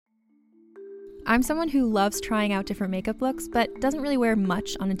I'm someone who loves trying out different makeup looks, but doesn't really wear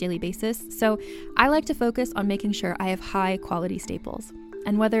much on a daily basis, so I like to focus on making sure I have high quality staples.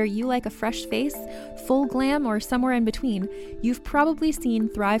 And whether you like a fresh face, full glam, or somewhere in between, you've probably seen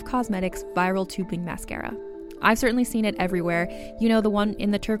Thrive Cosmetics Viral Tubing Mascara. I've certainly seen it everywhere, you know, the one in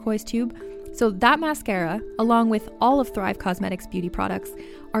the turquoise tube. So that mascara, along with all of Thrive Cosmetics beauty products,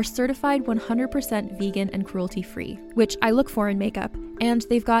 are certified 100% vegan and cruelty-free, which I look for in makeup, and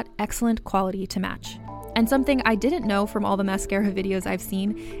they've got excellent quality to match. And something I didn't know from all the mascara videos I've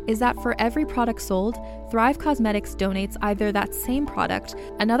seen is that for every product sold, Thrive Cosmetics donates either that same product,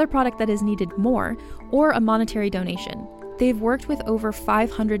 another product that is needed more, or a monetary donation. They've worked with over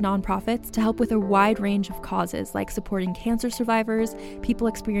 500 nonprofits to help with a wide range of causes like supporting cancer survivors, people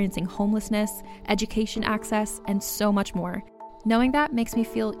experiencing homelessness, education access, and so much more. Knowing that makes me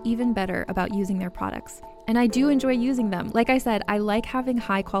feel even better about using their products. And I do enjoy using them. Like I said, I like having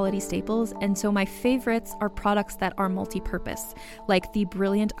high quality staples, and so my favorites are products that are multi-purpose, like the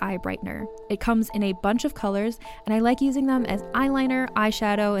Brilliant Eye Brightener. It comes in a bunch of colors, and I like using them as eyeliner,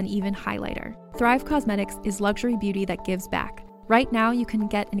 eyeshadow, and even highlighter. Thrive Cosmetics is luxury beauty that gives back. Right now, you can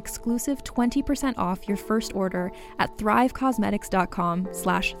get an exclusive 20% off your first order at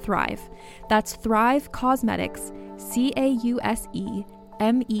thrivecosmetics.com/thrive. That's Thrive Cosmetics,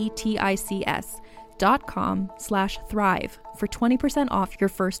 CAUSEMETICS.com/thrive for 20% off your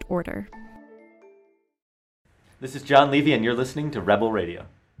first order. This is Jon Levy, and you're listening to Rebel Radio.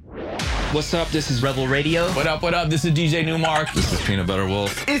 What's up? This is Rebel Radio. What up? What up? This is DJ Newmark. This is Peanut Butter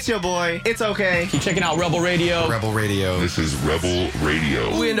Wolf. It's your boy. It's okay. Keep checking out Rebel Radio. Rebel Radio. This is Rebel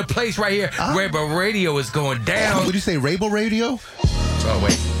Radio. We're in the place right here. Rebel Radio is going down. Would you say Rebel Radio? Oh,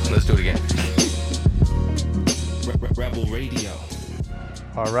 wait. Let's do it again. Rebel Radio.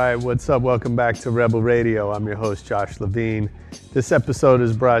 All right, what's up? Welcome back to Rebel Radio. I'm your host, Josh Levine. This episode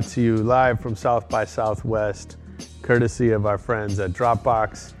is brought to you live from South by Southwest, courtesy of our friends at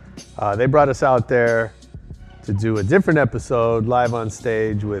Dropbox. They brought us out there to do a different episode live on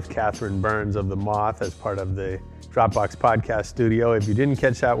stage with Catherine Burns of The Moth as part of the Dropbox podcast studio. If you didn't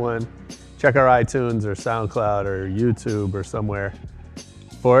catch that one, check our iTunes or SoundCloud or YouTube or somewhere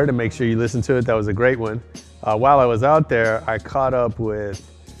for it and make sure you listen to it. That was a great one. While I was out there, I caught up with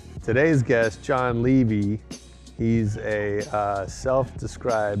today's guest, Jon Levy. He's a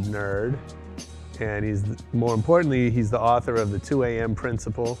self-described nerd, and more importantly, he's the author of the 2 a.m.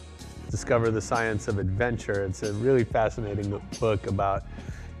 Principle, Discover the Science of Adventure. It's a really fascinating book about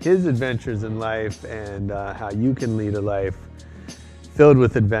his adventures in life and how you can lead a life filled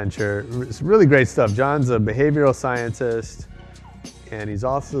with adventure. It's really great stuff. Jon's a behavioral scientist, and he's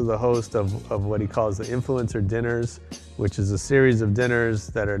also the host of what he calls the Influencer Dinners, which is a series of dinners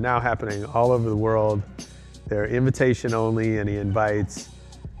that are now happening all over the world. They're invitation only, and he invites,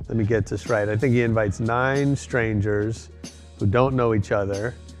 let me get this right, I think he invites 9 strangers who don't know each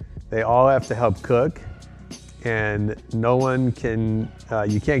other. They all have to help cook, and no one can,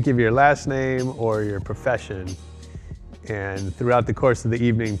 you can't give your last name or your profession. And throughout the course of the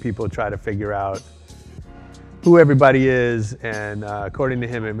evening, people try to figure out who everybody is, and according to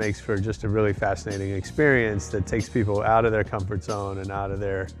him, it makes for just a really fascinating experience that takes people out of their comfort zone and out of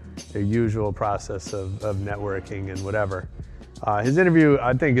their usual process of networking and whatever. His interview,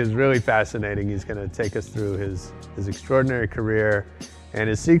 I think, is really fascinating. He's going to take us through his extraordinary career and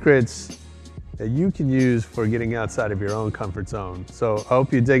his secrets that you can use for getting outside of your own comfort zone. So I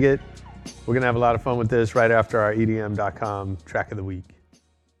hope you dig it. We're going to have a lot of fun with this right after our EDM.com track of the week.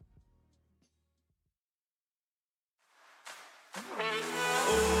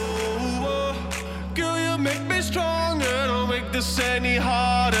 Make me stronger, don't make this any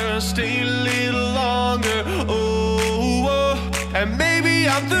harder. Stay a little longer, and maybe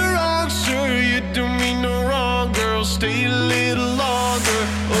I'm the wrong, sure you do me no wrong, girl. Stay a little longer,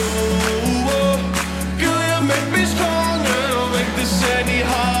 girl, you make me stronger, don't make this any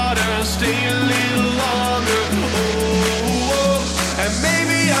harder. Stay a little longer, and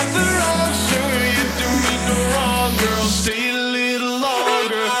maybe I'm the wrong, sure you do me no wrong, girl. Stay a little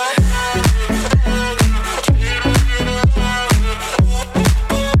longer.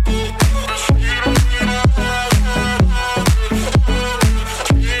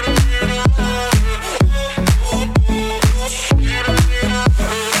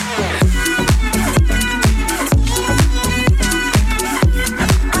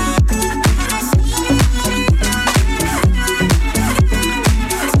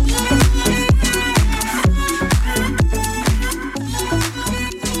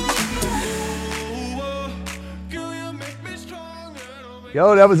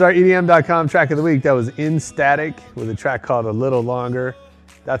 Yo, that was our EDM.com track of the week. That was In Static with a track called A Little Longer.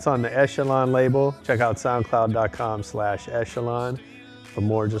 That's on the Echelon label. Check out soundcloud.com/echelon for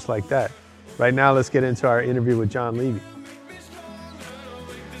more just like that. Right now, let's get into our interview with Jon Levy.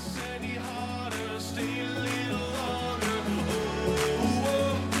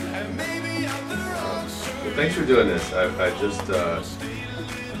 Well, thanks for doing this. I just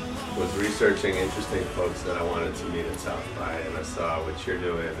was researching interesting folks that I wanted to meet at South by, and I saw what you're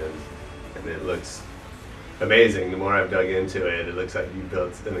doing, and it looks amazing. The more I've dug into it, it looks like you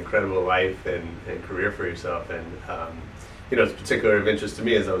built an incredible life and career for yourself. And it's particularly of interest to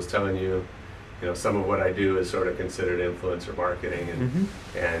me, as I was telling you, some of what I do is sort of considered influencer marketing,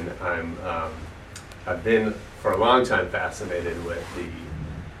 and I've been for a long time fascinated with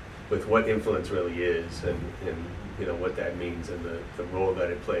what influence really is, and what that means, and the role that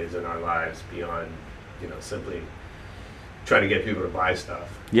it plays in our lives beyond simply trying to get people to buy stuff.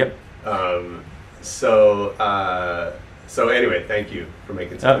 Yep. So anyway, thank you for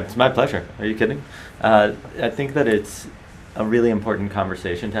making time. Oh, it's my pleasure. Are you kidding? I think that it's a really important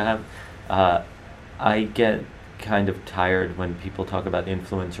conversation to have. I get kind of tired when people talk about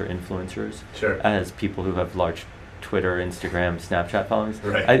influencers Sure. as people who have large Twitter, Instagram, Snapchat followings.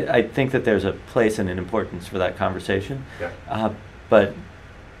 Right. I think that there's a place and an importance for that conversation. Yeah. But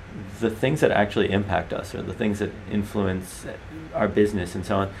the things that actually impact us, or the things that influence our business and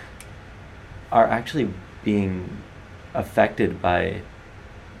so on, are actually being affected by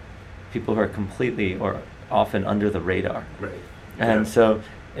people who are completely or often under the radar. Right. And Yeah. so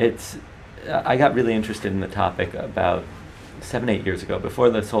I got really interested in the topic about 7-8 years ago,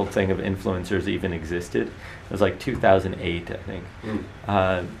 before this whole thing of influencers even existed. It was like 2008, I think.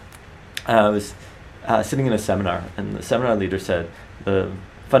 I was sitting in a seminar, and the seminar leader said the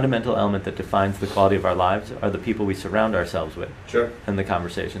fundamental element that defines the quality of our lives are the people we surround ourselves with. Sure. And the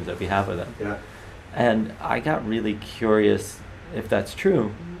conversations that we have with them. Yeah. And I got really curious if that's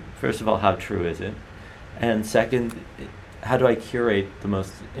true. First of all, how true is it? And second, how do I curate the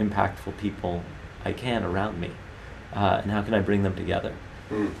most impactful people I can around me? And how can I bring them together?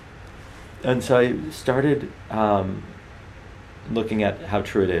 And so I started looking at how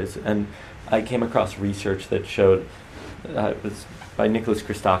true it is, and I came across research that showed, it was by Nicholas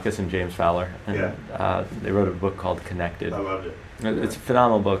Christakis and James Fowler, and they wrote a book called Connected. I loved it. It's a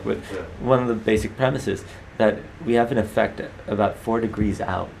phenomenal book, but one of the basic premises that we have an effect about 4 degrees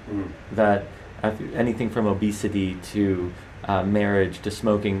out, that anything from obesity to marriage to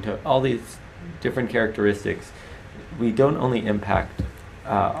smoking to all these different characteristics, we don't only impact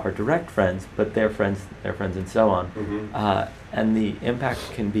our direct friends, but their friends, and so on. And the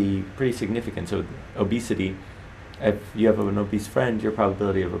impact can be pretty significant. So obesity, if you have an obese friend, your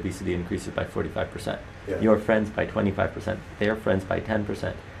probability of obesity increases by 45%. Yeah. Your friends by 25%, their friends by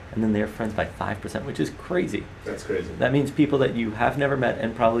 10%, and then their friends by 5%, which is crazy. That's crazy. That means people that you have never met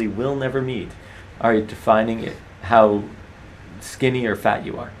and probably will never meet are defining how skinny or fat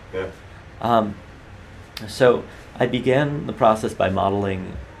you are. Yeah. So I began the process by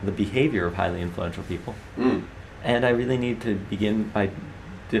modeling the behavior of highly influential people. And I really need to begin by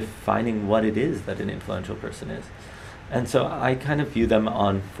defining what it is that an influential person is. And so I kind of view them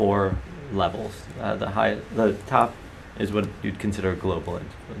on 4 levels. The top is what you'd consider a global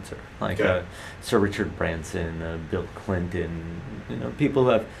influencer, like Sir Richard Branson, Bill Clinton, people who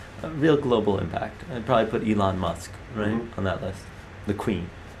have a real global impact. I'd probably put Elon Musk on that list. The Queen.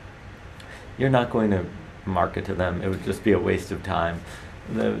 You're not going to market to them. It would just be a waste of time.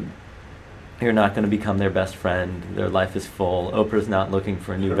 You're not going to become their best friend. Their life is full. Oprah's not looking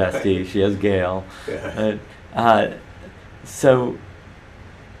for a new bestie. She has Gail. So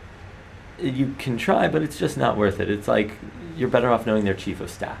you can try, but it's just not worth it. It's like you're better off knowing their chief of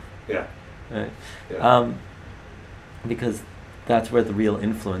staff. Yeah. Right? Yeah. Because that's where the real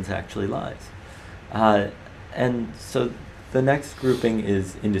influence actually lies. And so the next grouping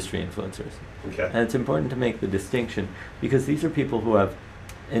is industry influencers. Okay. And it's important to make the distinction because these are people who have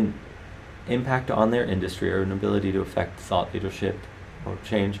an impact on their industry or an ability to affect thought leadership or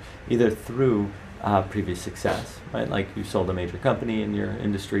change either through previous success, right? Like you sold a major company in your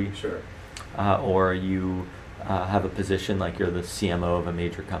industry. Sure. Or you have a position like you're the CMO of a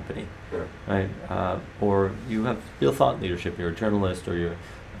major company, Sure. right? Or you have real thought leadership. You're a journalist, or you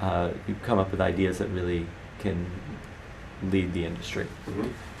come up with ideas that really can lead the industry.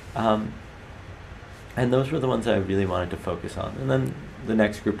 And those were the ones I really wanted to focus on. And then the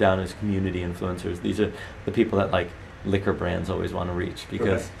next group down is community influencers. These are the people that like liquor brands always want to reach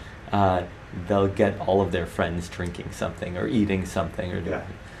because they'll get all of their friends drinking something or eating something, or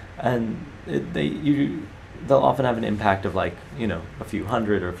and they'll often have an impact of like a few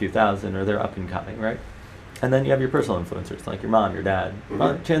hundred or a few thousand, or they're up and coming, right? And then you have your personal influencers, like your mom, your dad.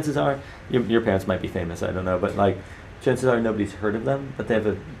 Well, chances are, your parents might be famous, I don't know, but like, chances are nobody's heard of them, but they have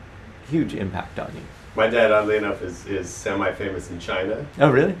a huge impact on you. My dad, oddly enough, is semi-famous in China. Oh,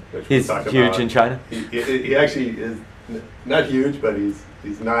 really? He's huge in China? He actually is not huge, but he's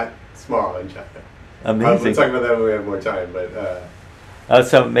not small in China. Amazing. We'll talk about that when we have more time, but...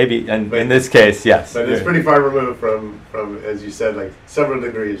 so maybe, in this case, yes. But it's pretty far removed from, as you said, like several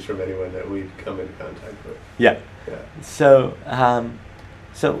degrees from anyone that we'd come into contact with. Yeah. So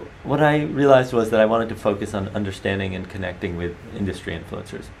what I realized was that I wanted to focus on understanding and connecting with industry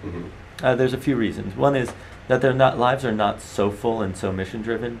influencers. There's a few reasons. One is that their lives are not so full and so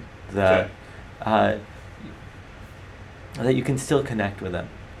mission-driven that that you can still connect with them.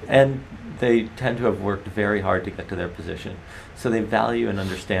 And they tend to have worked very hard to get to their position. So they value and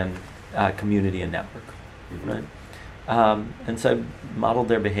understand community and network, right? And so I modeled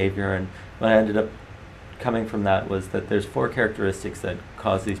their behavior, and what I ended up coming from that was that there's 4 characteristics that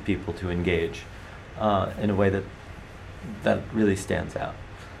cause these people to engage in a way that really stands out.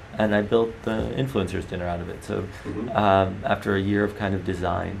 And I built the influencers dinner out of it. So after a year of kind of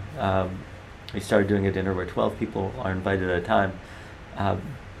design, we started doing a dinner where 12 people are invited at a time.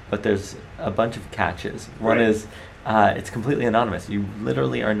 But there's a bunch of catches. One is it's completely anonymous. You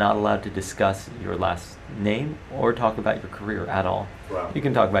literally are not allowed to discuss your last name or talk about your career at all. Wow. You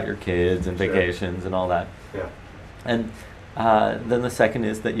can talk about your kids and vacations and all that. Yeah. And then the second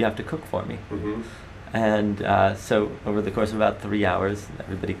is that you have to cook for me. And so over the course of about 3 hours,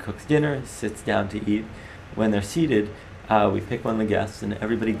 everybody cooks dinner, sits down to eat. When they're seated, we pick one of the guests, and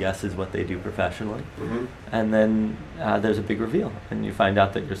everybody guesses what they do professionally. And then there's a big reveal, and you find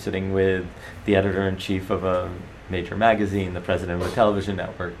out that you're sitting with the editor-in-chief of a major magazine, the president of a television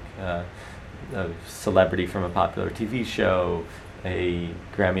network, a celebrity from a popular TV show, a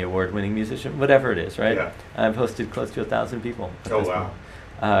Grammy Award-winning musician, whatever it is, right? Yeah. I've hosted close to 1,000 people. Oh, wow.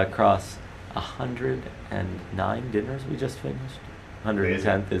 Across 109 dinners we just finished.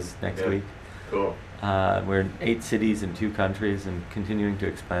 110th is next week. Cool. We're in 8 cities in 2 countries and continuing to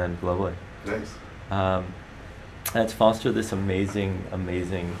expand globally. Nice. And it's fostered this amazing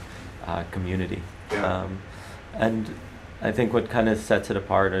community. Yeah. And I think what kind of sets it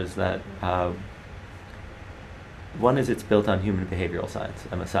apart is that one is it's built on human behavioral science.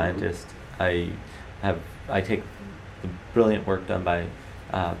 I'm a scientist. I take the brilliant work done by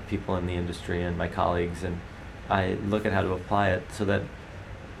people in the industry and my colleagues, and I look at how to apply it so that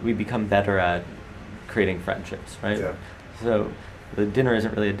we become better at creating friendships, right? Yeah. So the dinner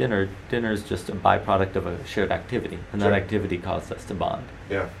isn't really a dinner. Dinner is just a byproduct of a shared activity, and that activity caused us to bond.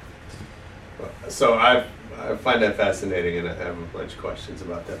 Yeah. So I find that fascinating, and I have a bunch of questions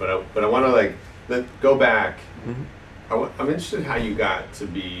about that. But I want to go back. I'm interested how you got to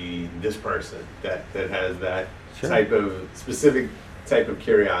be this person that has that type of specific type of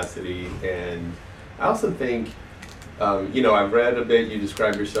curiosity, and I also think. I've read a bit. You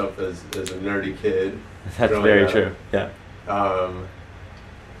describe yourself as a nerdy kid. That's very true. Yeah.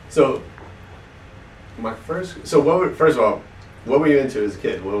 So first of all, what were you into as a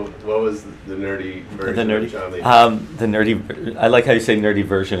kid? What was the nerdy version of Jon Levy? I like how you say nerdy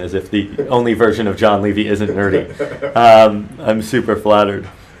version, as if the only version of Jon Levy isn't nerdy. I'm super flattered.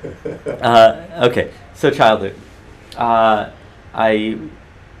 Okay, so childhood. I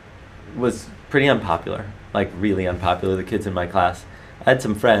was pretty unpopular. Like really unpopular, the kids in my class. I had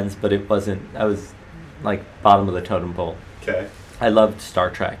some friends, but I was like bottom of the totem pole. Okay. I loved Star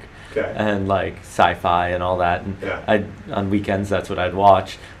Trek. Okay. And like sci-fi and all that. And on weekends, that's what I'd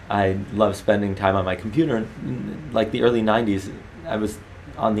watch. I loved spending time on my computer. Like the early 90s, I was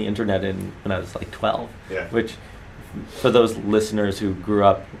on the internet when I was like 12. Yeah. Which, for those listeners who grew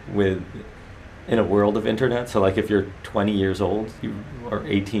up in a world of internet, so like if you're 20 years old or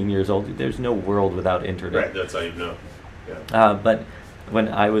 18 years old, there's no world without internet. Right, that's how you know. Yeah. But when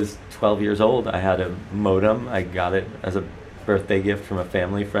I was 12 years old, I had a modem. I got it as a birthday gift from a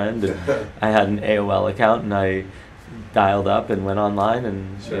family friend, and I had an AOL account, and I dialed up and went online,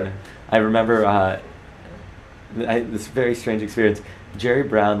 and I remember this very strange experience. Jerry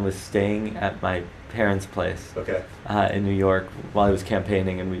Brown was staying at my parents' place in New York while I was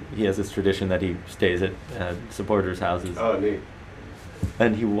campaigning, and he has this tradition that he stays at supporters' houses. Oh, neat.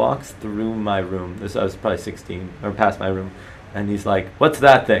 And he walks through my room. I was probably 16 or past my room, and he's like, "What's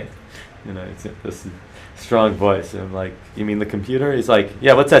that thing?" It's this strong voice. And I'm like, "You mean the computer?" He's like,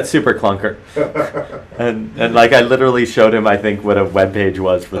 "Yeah, what's that super clunker?" and like I literally showed him, I think, what a web page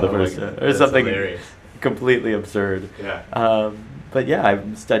was for the first or something hilarious. Completely absurd. Yeah. But yeah, I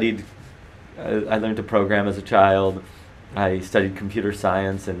studied. I learned to program as a child. I studied computer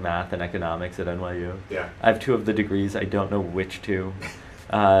science and math and economics at NYU. Yeah. I have 2 of the degrees. I don't know which 2.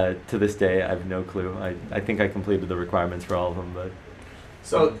 To this day, I have no clue. I think I completed the requirements for all of them, but...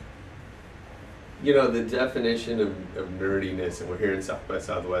 So, you know, the definition of nerdiness, and we're here in South by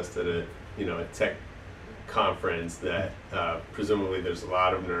Southwest at a tech conference that presumably there's a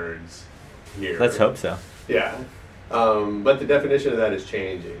lot of nerds here. Let's hope so. Yeah. But the definition of that is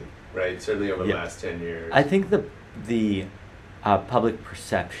changing, right? Certainly over the last 10 years. I think the public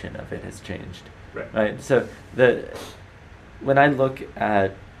perception of it has changed. Right. So when I look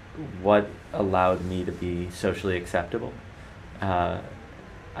at what allowed me to be socially acceptable,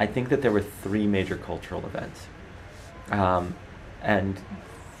 I think that there were 3 major cultural events, and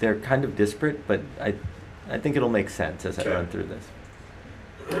they're kind of disparate, but I think it'll make sense as I run through this.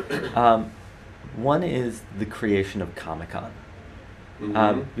 One is the creation of Comic-Con,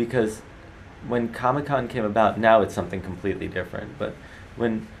 because when Comic-Con came about, now it's something completely different, but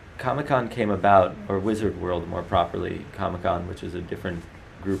when Comic-Con came about, or Wizard World more properly, Comic-Con, which is a different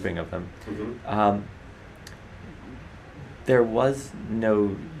grouping of them, there was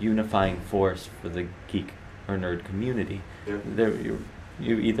no unifying force for the geek or nerd community. You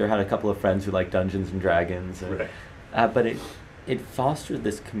either had a couple of friends who liked Dungeons and Dragons, but it fostered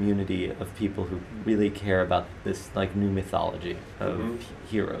this community of people who really care about this like new mythology of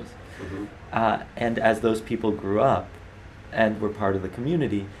heroes. And as those people grew up and were part of the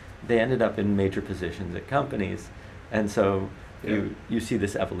community, they ended up in major positions at companies, and so you see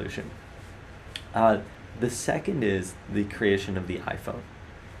this evolution. The second is the creation of the iPhone.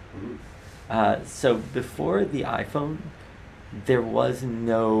 So before the iPhone, there was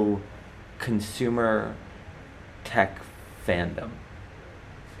no consumer tech fandom.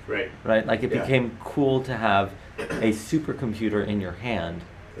 Right? Like it became cool to have a supercomputer in your hand.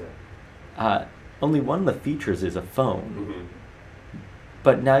 Only one of the features is a phone.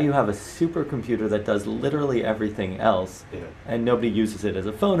 But now you have a supercomputer that does literally everything else, and nobody uses it as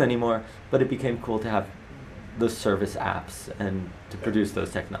a phone anymore, but it became cool to have the service apps and to produce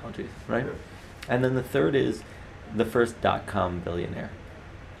those technologies, right? And then the third is the first .com billionaire.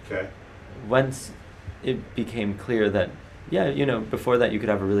 Once it became clear that, before that you could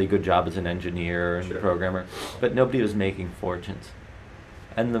have a really good job as an engineer and programmer, but nobody was making fortunes.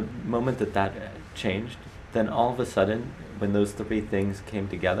 And the moment that changed, then all of a sudden, when those 3 things came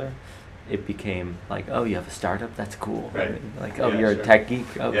together, it became like, oh, you have a startup? That's cool. Like, oh, you're a tech geek?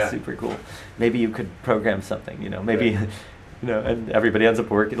 Oh, super cool. Maybe you could program something, maybe, and everybody ends up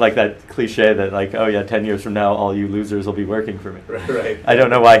working, like that cliche that like, oh yeah, 10 years from now, all you losers will be working for me. I don't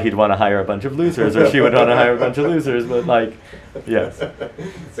know why he'd want to hire a bunch of losers, or she would want to hire a bunch of losers, but like, yes.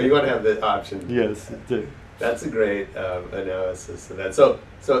 So you want to have the option. Yes. That's a great analysis of that. So,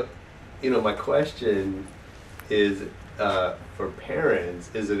 my question is, for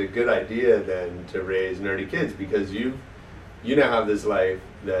parents, is it a good idea then to raise nerdy kids? Because you now have this life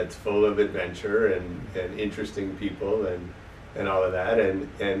that's full of adventure and interesting people and all of that,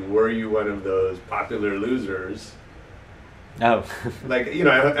 and were you one of those popular losers? Oh. Like,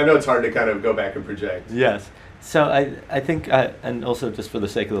 I know it's hard to kind of go back and project. Yes. So I think, and also just for the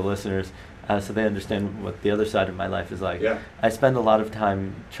sake of the listeners, so they understand what the other side of my life is like. I spend a lot of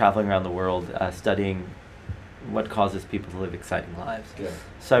time traveling around the world studying what causes people to live exciting lives.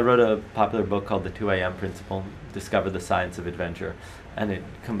 So I wrote a popular book called The 2 a.m. Principle, Discover the Science of Adventure, and it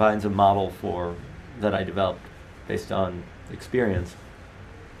combines a model that I developed based on experience,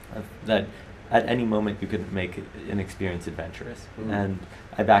 that at any moment you could make an experience adventurous. And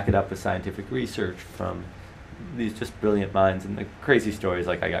I back it up with scientific research from these just brilliant minds, and the crazy stories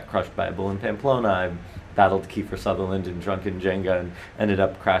like I got crushed by a bull in Pamplona, I battled Kiefer Sutherland in drunken Jenga and ended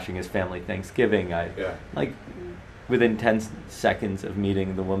up crashing his family Thanksgiving. Like within 10 seconds of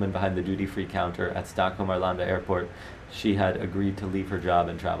meeting the woman behind the duty-free counter at Stockholm Arlanda Airport, she had agreed to leave her job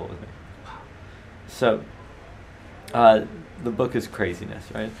and travel with me. So the book is craziness,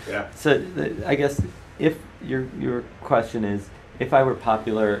 right? So I guess if your question is, if I were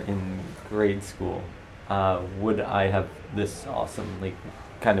popular in grade school, would I have this awesomely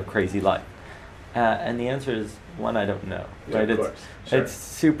kind of crazy life? And the answer is, one, I don't know. Right? Of course. Sure. It's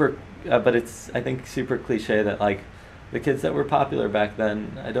super, but it's, I think, super cliche that like the kids that were popular back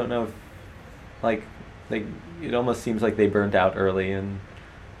then, I don't know if, like, it almost seems like they burned out early and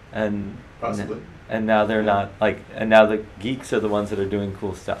possibly. And now they're not like, and now the geeks are the ones that are doing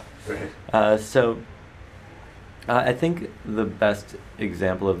cool stuff. So I think the best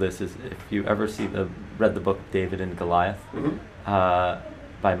example of this is if you ever read the book David and Goliath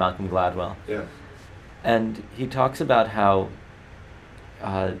by Malcolm Gladwell. And he talks about how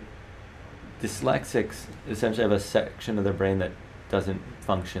dyslexics essentially have a section of their brain that doesn't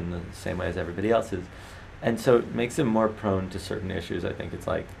function the same way as everybody else's. And so it makes them more prone to certain issues. I think it's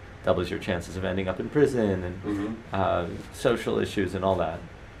like doubles your chances of ending up in prison and social issues and all that.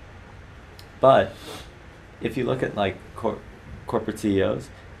 But if you look at like corporate CEOs,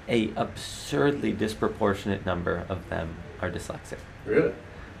 a absurdly disproportionate number of them are dyslexic. Really?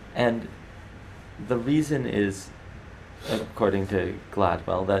 And the reason is, according to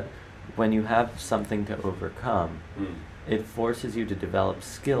Gladwell, that when you have something to overcome, it forces you to develop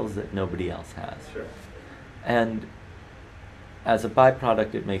skills that nobody else has. Sure. And as a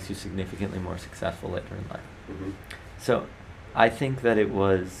byproduct, it makes you significantly more successful later in life. Mm-hmm. So I think that it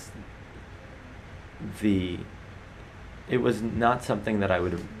was not something that I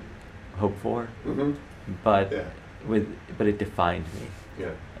would have hoped for, but but it defined me.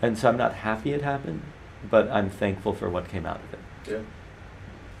 Yeah. And so I'm not happy it happened, but I'm thankful for what came out of it. Yeah.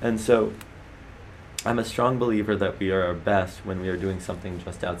 And so I'm a strong believer that we are our best when we are doing something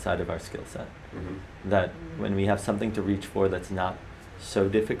just outside of our skill set. That when we have something to reach for that's not so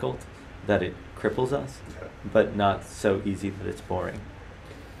difficult that it cripples us, but not so easy that it's boring.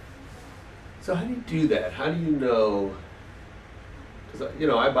 So how do you do that? How do you know? Because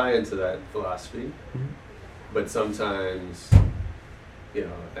I buy into that philosophy, but sometimes, it's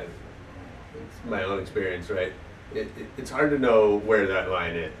my own experience, right? It's hard to know where that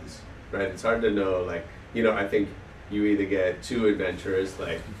line is, right? It's hard to know, I think you either get too adventurous,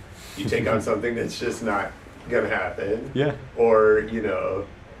 like you take on something that's just not gonna happen, or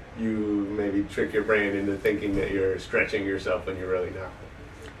you maybe trick your brain into thinking that you're stretching yourself when you're really not,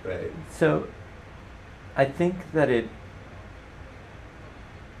 right? So I think that it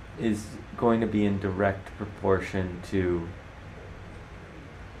is going to be in direct proportion to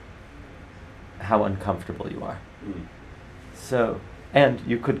how uncomfortable you are. So, and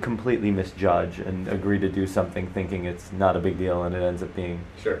you could completely misjudge and agree to do something thinking it's not a big deal, and it ends up being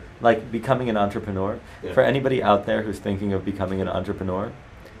like becoming an entrepreneur. For anybody out there who's thinking of becoming an entrepreneur,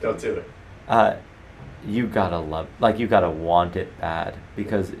 don't do it. You gotta you gotta want it bad,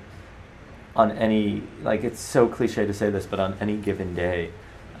 because on any, it's so cliche to say this, but on any given day,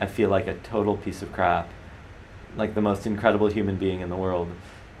 I feel like a total piece of crap, like the most incredible human being in the world,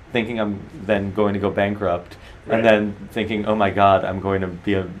 thinking I'm then going to go bankrupt, and then thinking, oh my God, I'm going to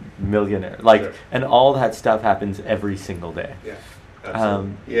be a millionaire. And all that stuff happens every single day. Yeah,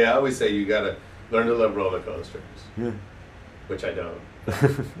 absolutely. I always say you gotta learn to love roller coasters. Yeah. Which I don't.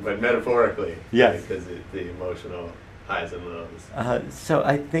 But metaphorically. Yes. Because the emotional highs and lows. So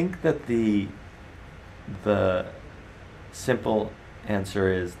I think that the simple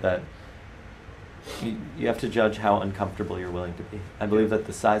answer is that you have to judge how uncomfortable you're willing to be. I believe that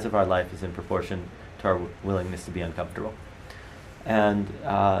the size of our life is in proportion to our willingness to be uncomfortable. And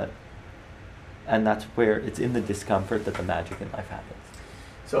that's where it's in the discomfort that the magic in life happens.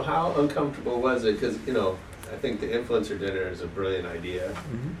 So how uncomfortable was it? Because, I think the influencer dinner is a brilliant idea.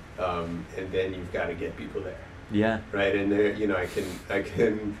 And then you've got to get people there. Yeah. Right, and there, I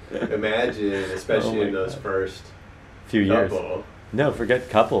can imagine, especially in those first few years. No, forget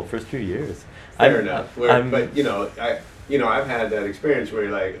couple. First few years. Fair enough. I've had that experience where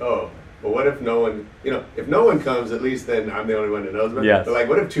you're like, oh, well, what if no one? If no one comes, at least then I'm the only one that knows about it. Yes. But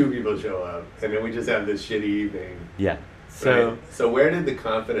what if two people show up and then we just have this shitty evening? Yeah. So where did the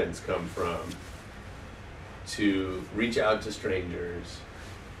confidence come from to reach out to strangers?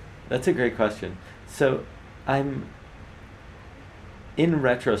 That's a great question. So in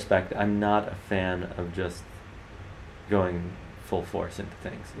retrospect, I'm not a fan of just going full force into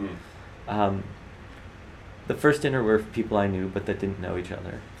things. The first dinner were people I knew but that didn't know each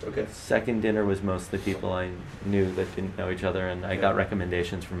other. Okay. Second dinner was mostly people I knew that didn't know each other, and I got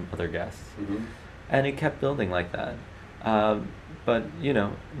recommendations from other guests. And it kept building like that. But,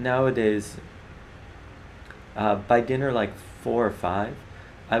 nowadays, by dinner 4 or 5,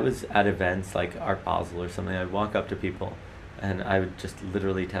 I was at events like Art Basel or something. I'd walk up to people and I would just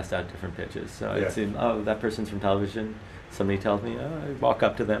literally test out different pitches. So I'd see, that person's from television. Somebody tells me, I walk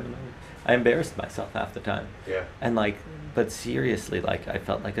up to them and I embarrassed myself half the time. Yeah. And but seriously, I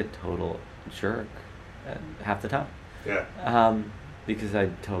felt like a total jerk half the time. Yeah. Because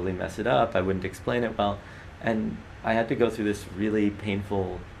I'd totally mess it up. I wouldn't explain it well. And I had to go through this really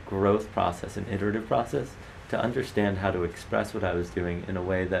painful growth process, an iterative process, to understand how to express what I was doing in a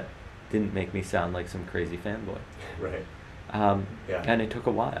way that didn't make me sound like some crazy fanboy. Right. And it took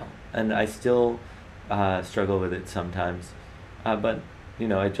a while. And I still struggle with it sometimes. But,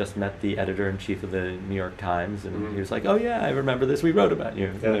 I just met the editor-in-chief of the New York Times, and he was like, oh yeah, I remember this, we wrote about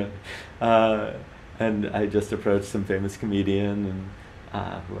you. Yeah. And I just approached some famous comedian,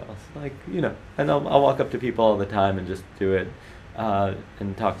 Who else? Like, and I'll walk up to people all the time and just do it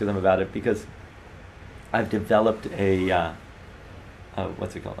and talk to them about it, because I've developed a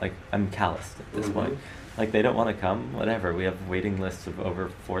what's it called? Like, I'm calloused at this point. Like, they don't want to come, whatever. We have waiting lists of over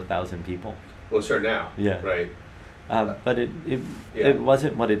 4,000 people. Well, sure, now. Yeah. Right. But it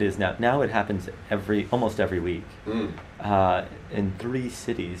wasn't what it is now. Now it happens almost every week, in 3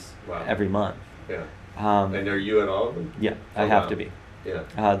 cities every month. Yeah. And are you at all of them? Yeah, I have to be.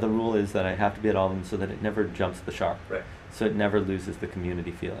 Yeah. The rule is that I have to be at all of them so that it never jumps the shark. Right. So it never loses the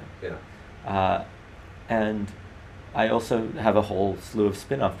community feeling. Yeah. And I also have a whole slew of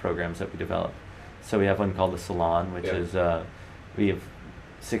spin-off programs that we develop. So we have one called the Salon, which is we have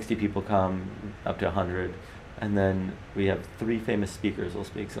 60 people come, up to 100. And then we have 3 famous speakers will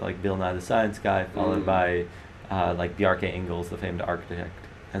speak, so like Bill Nye the Science Guy, followed by like Bjarke Ingels, the famed architect.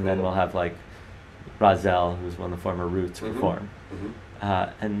 And then we'll have like Razel, who's one of the former Roots, perform.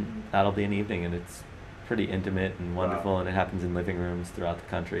 And that'll be an evening, and it's pretty intimate and wonderful, and it happens in living rooms throughout the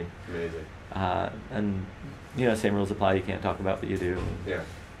country. Amazing. And, same rules apply. You can't talk about what you do. Yeah.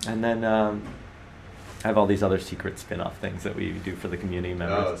 And then I have all these other secret spin-off things that we do for the community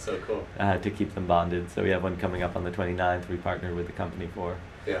members. Oh, so cool. To keep them bonded. So we have one coming up on the 29th we partnered with the company for.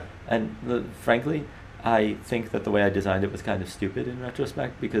 Yeah. And frankly, I think that the way I designed it was kind of stupid in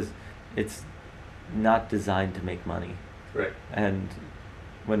retrospect, because it's not designed to make money. Right. And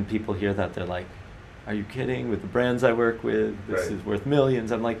when people hear that, they're like, are you kidding? With the brands I work with, this is worth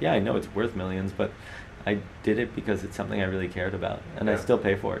millions. I'm like, yeah, I know it's worth millions, but I did it because it's something I really cared about, and I still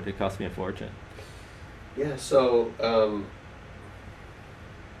pay for it. It cost me a fortune. Yeah, so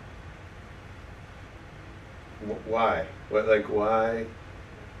why? Why?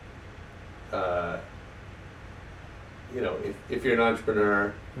 If you're an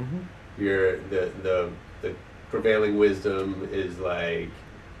entrepreneur, you're the prevailing wisdom is like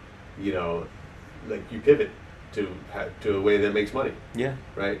you pivot to a way that makes money. Yeah.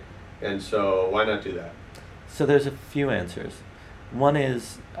 Right? And so why not do that? So there's a few answers. One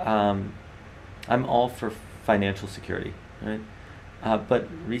is I'm all for financial security, right? But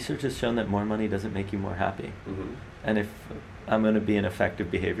research has shown that more money doesn't make you more happy. And if I'm going to be an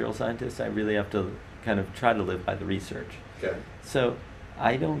effective behavioral scientist, I really have to kind of try to live by the research. Okay. So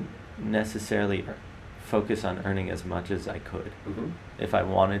I don't necessarily focus on earning as much as I could. If I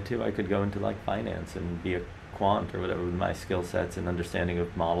wanted to, I could go into like finance and be a quant or whatever with my skill sets and understanding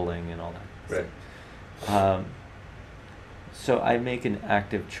of modeling and all that. Right. So I make an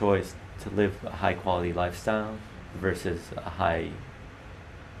active choice to live a high quality lifestyle versus a high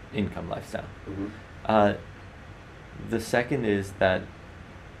income lifestyle. The second is that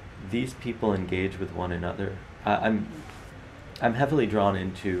these people engage with one another. I'm heavily drawn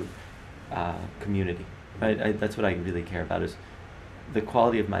into community. Right? That's what I really care about. Is the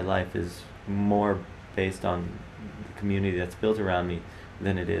quality of my life is more based on the community that's built around me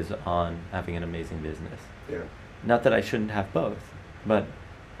than it is on having an amazing business. Yeah. Not that I shouldn't have both, but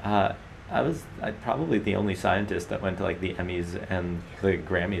I'm probably the only scientist that went to like the Emmys and the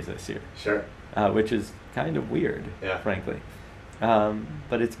Grammys this year. Sure. Which is kind of weird, frankly.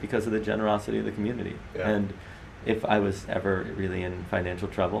 But it's because of the generosity of the community. Yeah. And if I was ever really in financial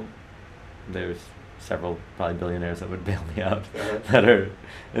trouble, there's several probably billionaires that would bail me out that are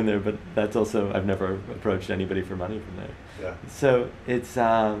in there. But that's also, I've never approached anybody for money from there. Yeah. So it's,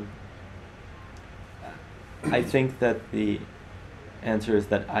 I think that the answer is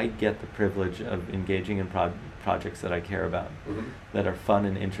that I get the privilege of engaging in projects that I care about, that are fun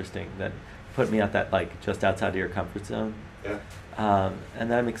and interesting, that put me at that like just outside of your comfort zone, and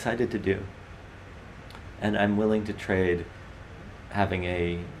that I'm excited to do. And I'm willing to trade having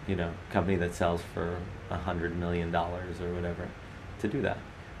a company that sells for $100 million or whatever to do that.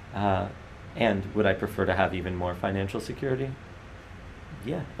 And would I prefer to have even more financial security?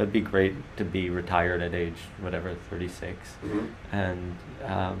 Yeah, it'd be great to be retired at age 36, and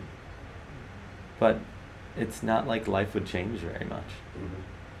but it's not like life would change very much.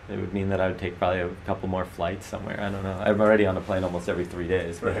 It would mean that I would take probably a couple more flights somewhere. I don't know. I'm already on a plane almost every 3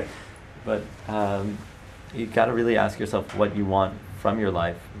 days. But you got to really ask yourself what you want from your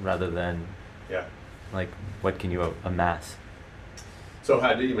life rather than like what can you amass. So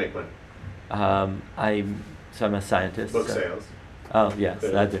how do you make money? I'm a scientist. Book sales. Oh yes,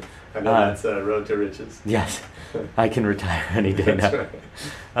 I do. I know that's Road to Riches. Yes, I can retire any day now. That's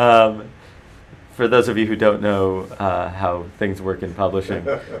right. For those of you who don't know how things work in publishing,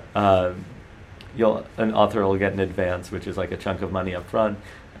 an author will get an advance, which is like a chunk of money up front,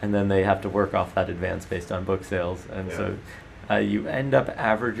 and then they have to work off that advance based on book sales, and so you end up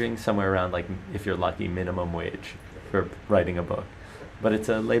averaging somewhere around, like, if you're lucky, minimum wage for writing a book. but it's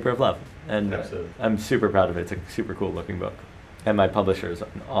a labor of love, and Absolutely. I'm super proud of it. It's a super cool looking book, and my publishers,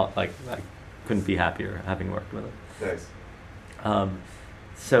 I couldn't be happier having worked with them. Nice.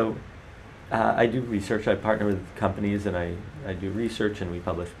 So I do research. I partner with companies, and I do research, and we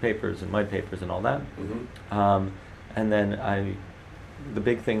publish papers and white papers and all that. Mm-hmm. And then the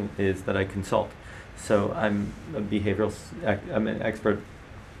big thing is that I consult. So I'm I'm an expert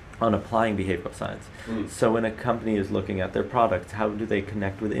on applying behavioral science. So when a company is looking at their products, how do they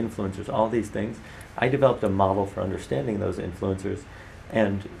connect with influencers, all these things, I developed a model for understanding those influencers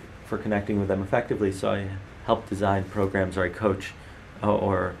and for connecting with them effectively. So I help design programs, or I coach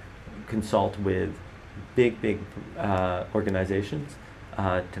or consult with big organizations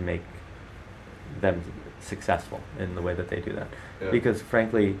to make them successful in the way that they do that. Yeah. Because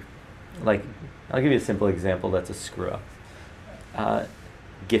frankly, like, I'll give you a simple example that's a screw up.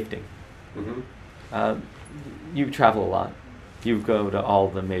 Gifting. Mm-hmm. You travel a lot. You go to all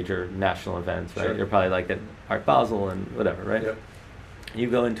the major national events, right? Sure. You're probably like at Art Basel and whatever, right? Yep. You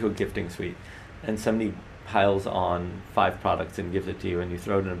go into a gifting suite, and somebody piles on 5 products and gives it to you, and you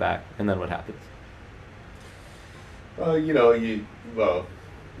throw it in a bag, and then what happens? Well,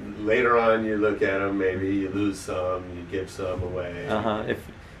 later on you look at them, maybe you lose some, you give some away.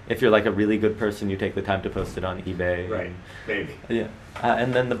 If you're like a really good person, you take the time to post it on eBay. Right, maybe. Yeah.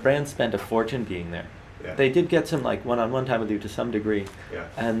 And then the brand spent a fortune being there. Yeah. They did get some like one-on-one time with you to some degree. Yeah.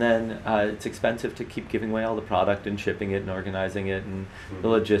 And then it's expensive to keep giving away all the product and shipping it and organizing it and the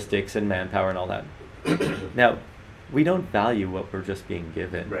logistics and manpower and all that. Now, we don't value what we're just being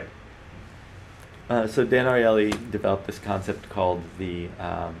given. Right. So Dan Ariely developed this concept called the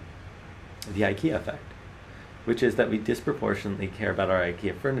IKEA effect, which is that we disproportionately care about our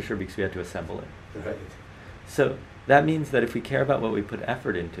IKEA furniture because we had to assemble it. Right. So that means that if we care about what we put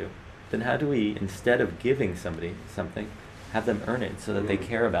effort into, then how do we, instead of giving somebody something, have them earn it so that they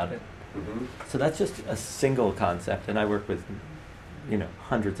care about it? Mm-hmm. So that's just a single concept, and I work with,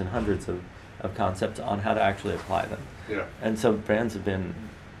 hundreds and hundreds of concepts on how to actually apply them. Yeah. And so brands have been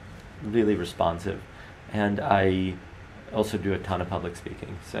really responsive, and I also do a ton of public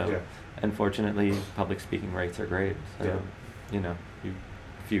speaking. So, Yeah. and fortunately, public speaking rates are great. So, Yeah. a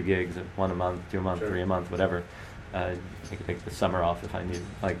few gigs, 1 a month, 2 a month, Sure. 3 a month, whatever. I could take the summer off if I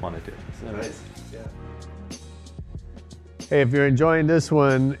wanted to. So. Nice. Yeah. Hey, if you're enjoying this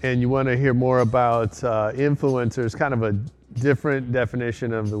one and you want to hear more about influencers, kind of a different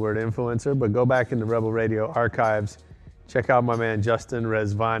definition of the word influencer, but go back in the Rebel Radio archives. Check out my man Justin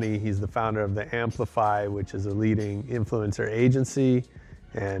Rezvani. He's the founder of the Amplify, which is a leading influencer agency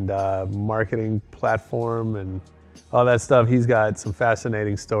and marketing platform and all that stuff. He's got some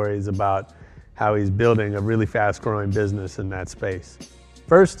fascinating stories about how he's building a really fast-growing business in that space.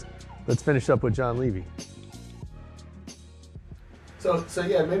 First, let's finish up with Jon Levy. So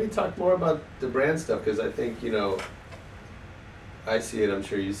yeah, maybe talk more about the brand stuff, because I think, I see it, I'm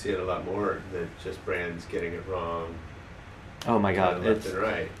sure you see it a lot more than just brands getting it wrong. Oh my God. Left and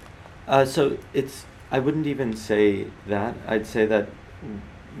right. So I wouldn't even say that. I'd say that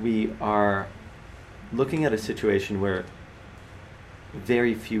we are looking at a situation where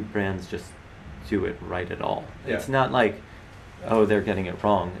very few brands just do it right at all. Yeah. It's not like, oh, they're getting it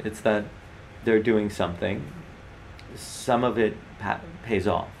wrong. It's that they're doing something. Some of it pays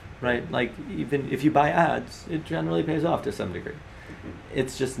off, right? Like, even if you buy ads, it generally pays off to some degree.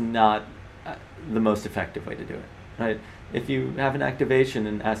 It's just not the most effective way to do it, right? If you have an activation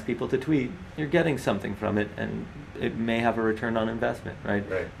and ask people to tweet, you're getting something from it, and it may have a return on investment, right?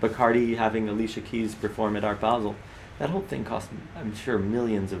 Bacardi having Alicia Keys perform at Art Basel, that whole thing cost, I'm sure,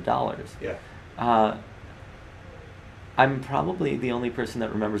 millions of dollars. Yeah. I'm probably the only person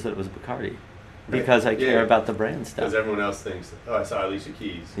that remembers that it was Bacardi, because I care about the brand stuff. Because everyone else thinks, oh, I saw Alicia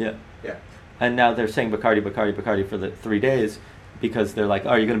Keys. Yeah. Yeah. And now they're saying Bacardi for the 3 days, because they're like, oh,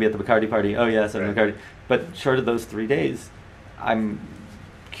 are you going to be at the Bacardi party? Oh, yes, I'm Bacardi. But short of those 3 days, I'm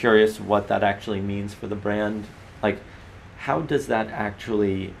curious what that actually means for the brand. Like, how does that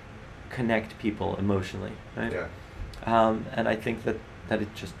actually connect people emotionally, right? Yeah. And I think that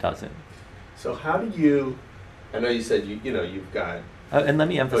it just doesn't. So how do you, I know you said you've got... and let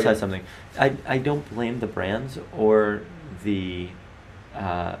me emphasize something. I don't blame the brands or the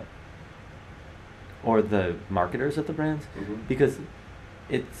marketers at the brands, because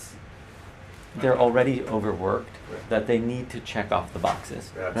they're already overworked, that they need to check off the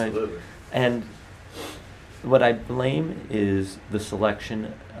boxes. Absolutely. Right? And what I blame is the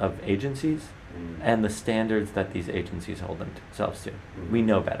selection of agencies and the standards that these agencies hold themselves to. We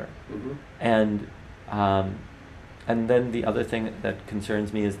know better. And then the other thing that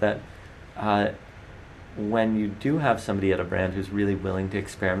concerns me is that when you do have somebody at a brand who's really willing to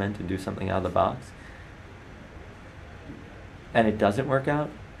experiment and do something out of the box, and it doesn't work out,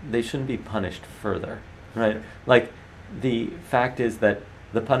 they shouldn't be punished further, right? Like, the fact is that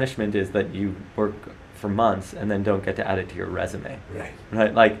the punishment is that you work for months and then don't get to add it to your resume.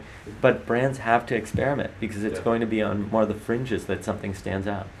 Right? Like, but brands have to experiment because it's going to be on more of the fringes that something stands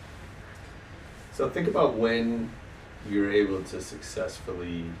out. So think about when you're able to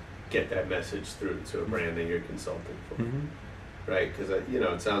successfully get that message through to a brand that you're consulting for, right? Because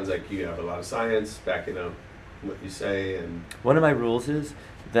it sounds like you have a lot of science backing up what you say. And one of my rules is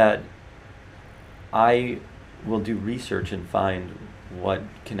that I will do research and find what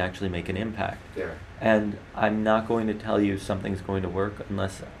can actually make an impact. And I'm not going to tell you something's going to work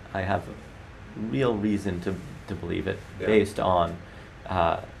unless I have real reason to believe it based on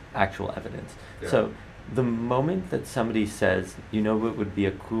actual evidence. So the moment that somebody says, what would be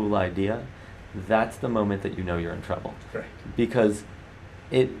a cool idea, that's the moment that you're in trouble. Right. Because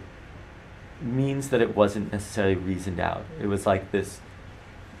it means that it wasn't necessarily reasoned out. It was like this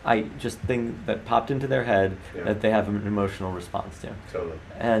thing that popped into their head that they have an emotional response to. Totally.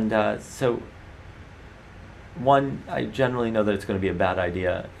 And so, one, I generally know that it's going to be a bad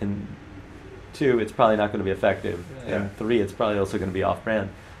idea, and two, it's probably not going to be effective, and three, it's probably also going to be off-brand.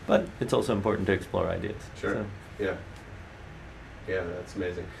 But it's also important to explore ideas. Sure. So. Yeah, that's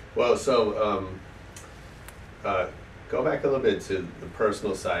amazing. Well, so go back a little bit to the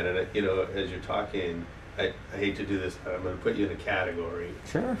personal side, and as you're talking, I hate to do this, but I'm going to put you in a category.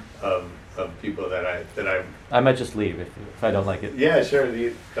 Sure. Of people that I might just leave if I don't like it. Yeah, sure.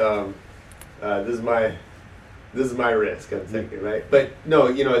 This is my risk, I'm thinking, right? But no,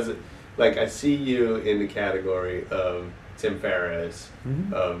 I see you in the category of Tim Ferriss,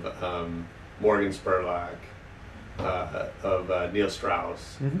 of Morgan Spurlock, of Neil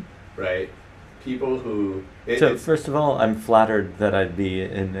Strauss, right? People who... First of all, I'm flattered that I'd be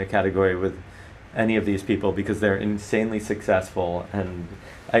in a category with any of these people because they're insanely successful, and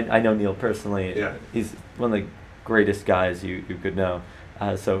I know Neil personally. Yeah. He's one of the greatest guys you could know.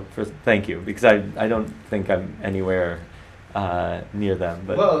 So first, thank you, because I don't think I'm anywhere near them.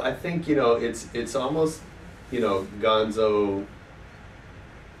 But well, I think it's almost gonzo,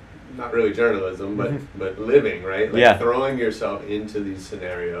 not really journalism, but living, right? Like throwing yourself into these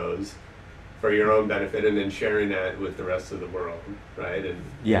scenarios for your own benefit and then sharing that with the rest of the world, right? And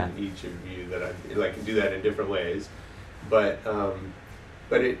each of you that I can do that in different ways, but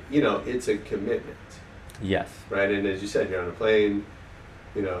it it's a commitment. Yes. Right, and as you said, you're on a plane,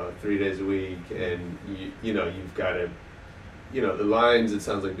 3 days a week, and you've got to. The lines, it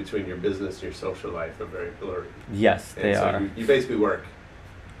sounds like, between your business and your social life are very blurry. Yes, they are. You basically work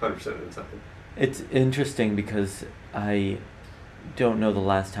 100% of the time. It's interesting because I don't know the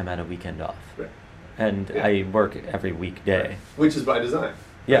last time I had a weekend off. Right. And I work every weekday. Right. Which is by design.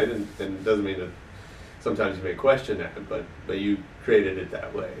 Yeah. Right? And it doesn't mean that sometimes you may question that, but you created it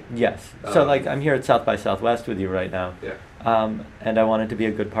that way. Yes. So I'm here at South by Southwest with you right now. Yeah. And I wanted to be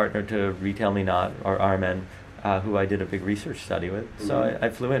a good partner to Retail Me Not, or RMN, who I did a big research study with. So I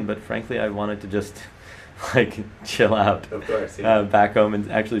flew in, but frankly I wanted to just chill out. Of course, back home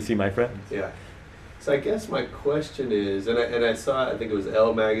and actually see my friends. Yeah. So I guess my question is, and I saw, I think it was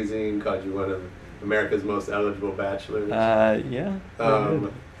Elle magazine called you one of America's most eligible bachelors. Yeah.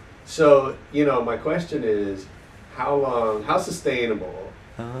 So, my question is, how sustainable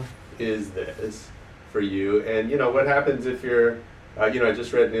is this for you? And, what happens if you're, I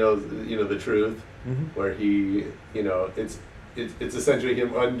just read Neil's, The Truth, where he, it's essentially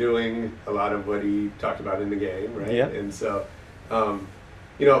him undoing a lot of what he talked about in the game, right? Yeah. And so, at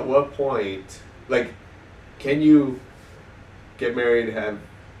what point, can you get married, have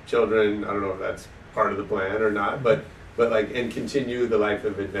children? I don't know if that's part of the plan or not, but and continue the life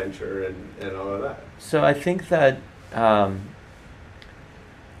of adventure and all of that. So I think that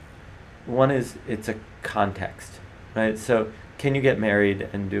one is, it's a context, right? So can you get married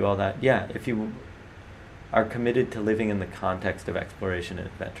and do all that? Yeah, if you are committed to living in the context of exploration and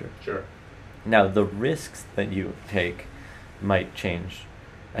adventure. Sure. Now, the risks that you take might change,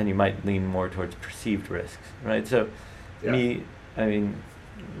 and you might lean more towards perceived risks, right? So let me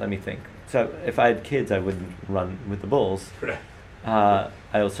think. So if I had kids, I wouldn't run with the bulls. Right.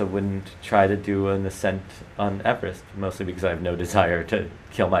 I also wouldn't try to do an ascent on Everest, mostly because I have no desire to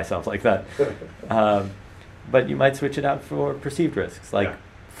kill myself like that. But you might switch it out for perceived risks, like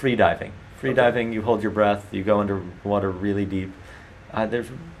free diving. Free diving, you hold your breath, you go underwater really deep. There's,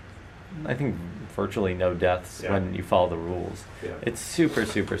 I think, virtually no deaths when you follow the rules. Yeah. It's super,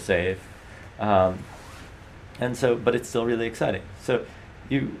 super safe. And so, but it's still really exciting. So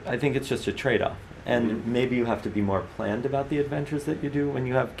I think it's just a trade-off. And maybe you have to be more planned about the adventures that you do when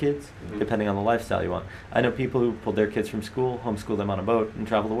you have kids, depending on the lifestyle you want. I know people who pulled their kids from school, homeschool them on a boat, and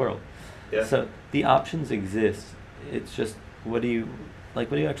travel the world. Yeah. So the options exist. It's just, what do you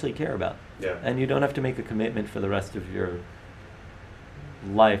actually care about? Yeah. And you don't have to make a commitment for the rest of your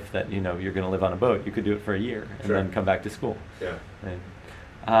life that you're going to live on a boat. You could do it for a year and then come back to school. Yeah.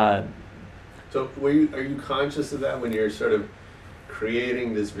 And, so are you conscious of that when you're sort of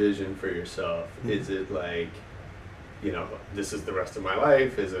creating this vision for yourself? Is it like, this is the rest of my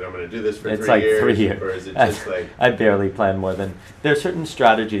life? Is it I'm going to do this for 3 years? It's like 3 years. Or is it just like... I barely plan more than... There are certain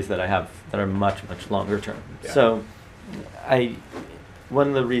strategies that I have that are much, much longer term. Yeah. So one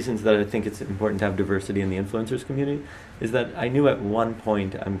of the reasons that I think it's important to have diversity in the influencers community is that I knew at one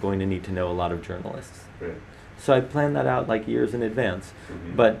point I'm going to need to know a lot of journalists. Right. So I planned that out like years in advance.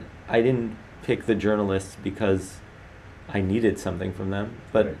 But I didn't pick the journalists because I needed something from them,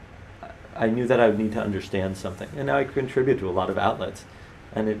 but I knew that I would need to understand something. And now I contribute to a lot of outlets,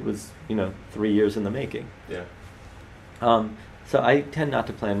 and it was, 3 years in the making. Yeah. So I tend not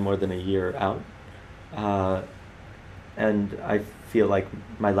to plan more than a year out. And I feel like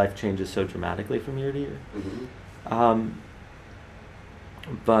my life changes so dramatically from year to year.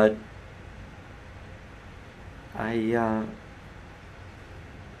 But I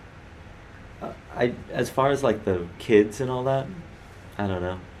as far as like the kids and all that, I don't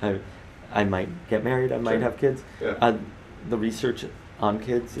know. I might get married. I might have kids. Yeah. The research on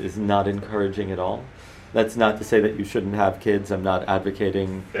kids is not encouraging at all. That's not to say that you shouldn't have kids. I'm not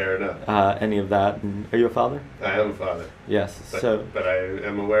advocating Fair enough. any of that. And are you a father? I am a father. Yes. But I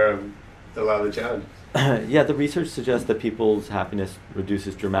am aware of a lot of the challenges. Yeah, the research suggests that people's happiness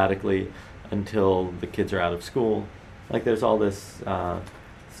reduces dramatically until the kids are out of school. Like there's all this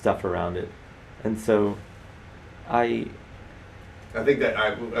stuff around it. And so I think that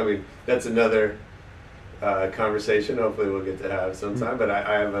I mean that's another conversation. Hopefully we'll get to have sometime. But I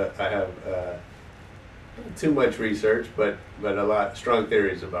have too much research, but a lot strong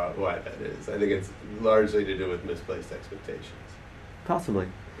theories about why that is. I think it's largely to do with misplaced expectations. Possibly.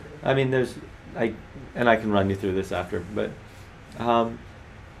 I mean, I can run you through this after, but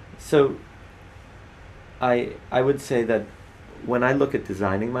so I would say that when I look at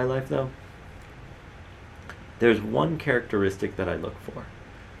designing my life, though, there's one characteristic that I look for,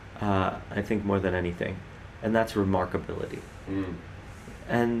 I think more than anything, and that's remarkability.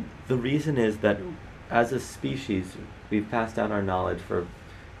 And the reason is that as a species, we've passed down our knowledge for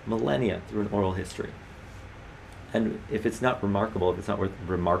millennia through an oral history. And if it's not remarkable, if it's not worth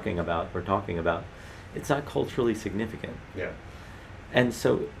remarking about or talking about, it's not culturally significant. Yeah. And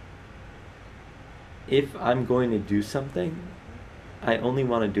so if I'm going to do something, I only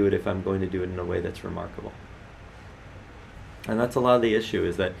want to do it if I'm going to do it in a way that's remarkable. And that's a lot of the issue,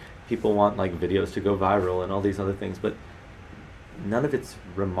 is that people want like videos to go viral and all these other things, but none of it's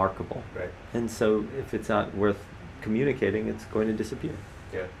remarkable. Right. And so if it's not worth communicating, it's going to disappear.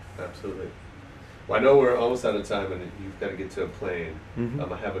 Yeah, absolutely. Well, I know we're almost out of time, and you've got to get to a plane.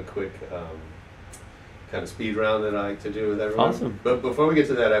 I have a quick kind of speed round that I like to do with everyone. Awesome. But before we get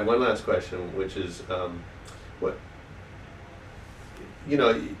to that, I have one last question, which is,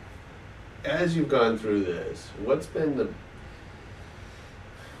 as you've gone through this, what's been the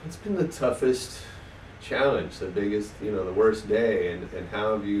toughest challenge, the biggest, the worst day, and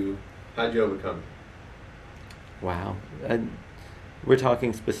how'd you overcome it? Wow. And we're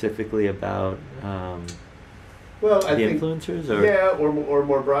talking specifically about I the think influencers, or or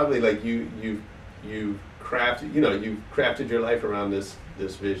more broadly, like you've crafted your life around this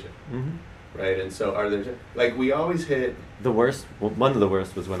vision, right? And so are there, like, we always hit the worst? Well, one of the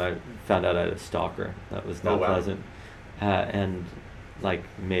worst was when I found out I had a stalker. That was not pleasant, and like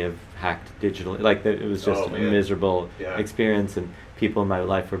may have hacked digitally. Like it was just a miserable experience, and people in my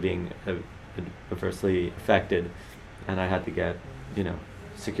life were being adversely affected, and I had to get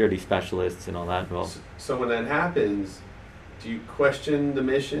security specialists and all that involved. So when that happens, do you question the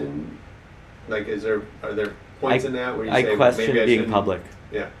mission? Like, are there points in that where you say, I question maybe being public.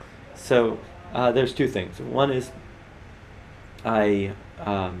 Yeah. So there's two things. One is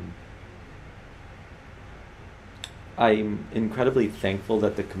I'm incredibly thankful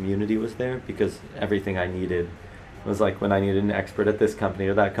that the community was there, because everything I needed was like when I needed an expert at this company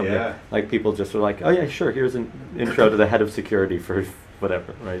or that company, like people just were like, oh yeah, sure, here's an intro to the head of security for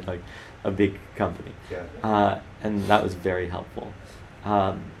whatever, right? Like a big company. Yeah. And that was very helpful.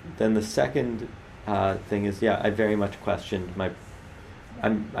 Then the second thing is, I very much questioned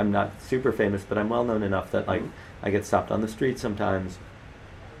I'm not super famous, but I'm well known enough that like I get stopped on the street sometimes,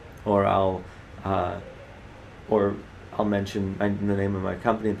 or I'll or I'll mention the name of my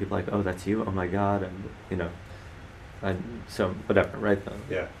company, and people are like, oh, that's you? Oh my God, so whatever, right?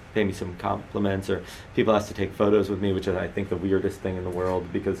 Yeah. Pay me some compliments, or people ask to take photos with me, which is I think the weirdest thing in the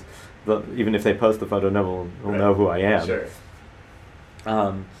world, because even if they post the photo, no one will know who I am. Sure.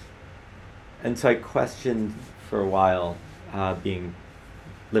 And so I questioned for a while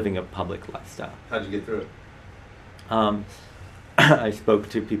living a public lifestyle. How'd you get through it? I spoke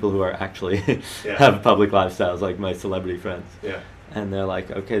to people who are actually have public lifestyles, like my celebrity friends. Yeah. And they're like,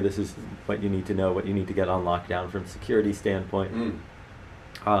 okay, this is what you need to know, what you need to get on lockdown from a security standpoint.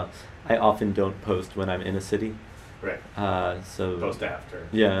 I often don't post when I'm in a city. Right. So post after.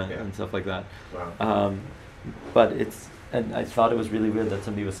 Yeah, and stuff like that. Wow. But and I thought it was really weird that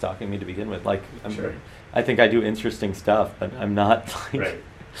somebody was stalking me to begin with. Like, Sure. I think I do interesting stuff, but I'm not like, Right.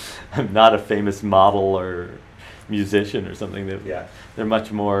 I'm not a famous model or musician or something. They're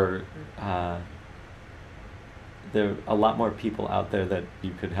much more. There are a lot more people out there that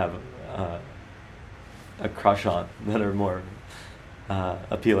you could have a crush on that are more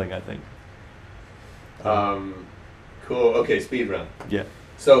appealing, I think. Cool. Okay, speed round. Yeah.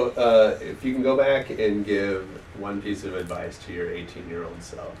 So if you can go back and give one piece of advice to your 18-year-old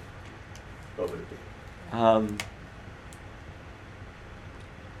self, what would it be?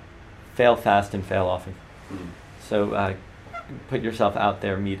 Fail fast and fail often. So put yourself out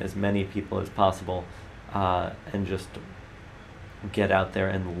there, meet as many people as possible, and just get out there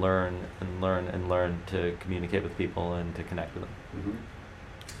and learn to communicate with people and to connect with them.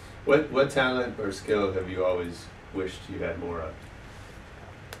 What talent or skill have you always wished you had more of?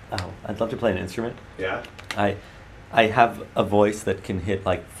 Oh, I'd love to play an instrument. Yeah? I have a voice that can hit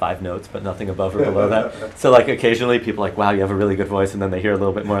like 5 notes, but nothing above or below that. So like occasionally people are like, wow, you have a really good voice, and then they hear a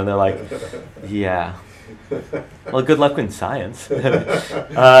little bit more and they're like, yeah. Well, good luck in science. What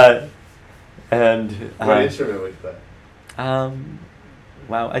instrument would you play?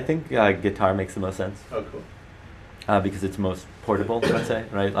 Wow, I think guitar makes the most sense. Oh, cool. Because it's most portable, let's say,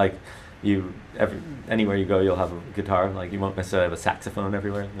 right? Like anywhere you go, you'll have a guitar. Like you won't necessarily have a saxophone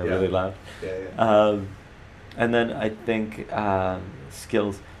everywhere. They're really loud. Yeah. And then I think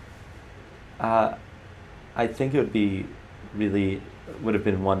skills. I think it would have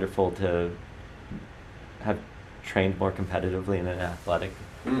been wonderful to have trained more competitively in an athletic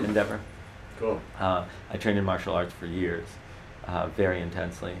endeavor. Cool. I trained in martial arts for years, very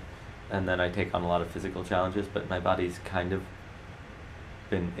intensely, and then I take on a lot of physical challenges, but my body's kind of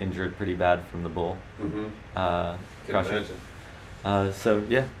been injured pretty bad from the bull. Crushing. So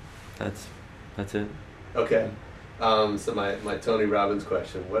yeah, that's it. Okay. So my Tony Robbins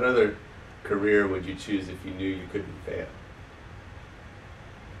question: what other career would you choose if you knew you couldn't fail?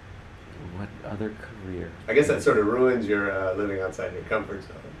 What other career? I guess that sort of ruins your living outside your comfort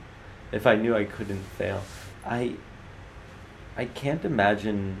zone. If I knew I couldn't fail, I can't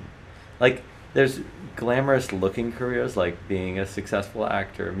imagine, like, there's glamorous looking careers like being a successful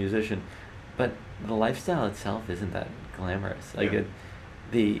actor or musician, but the lifestyle itself isn't that glamorous. Like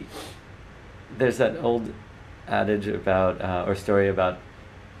there's that old adage about or story about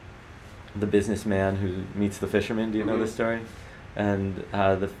the businessman who meets the fisherman. Do you know this story? And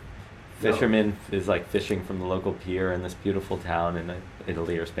the fisherman is like fishing from the local pier in this beautiful town in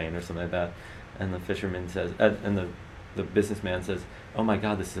Italy or Spain or something like that, and the fisherman says, and the businessman says, "Oh my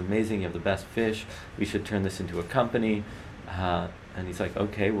God, this is amazing! You have the best fish. We should turn this into a company." And he's like,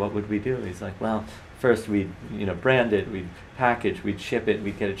 "Okay, what would we do?" He's like, "Well, first we'd brand it, we'd package, we'd ship it,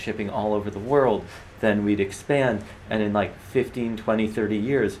 we'd get it shipping all over the world. Then we'd expand, and in like 15, 20, 30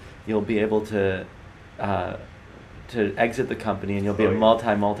 years, you'll be able to exit the company, and you'll be a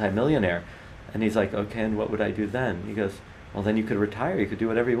multi-millionaire." And he's like, "Okay, and what would I do then?" He goes, "Well, then you could retire. You could do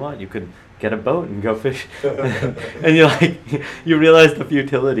whatever you want. You could get a boat and go fish." And you realize the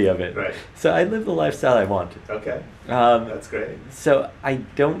futility of it. Right. So I live the lifestyle I wanted. Okay. That's great. So I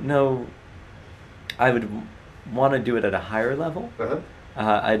don't know. I would want to do it at a higher level.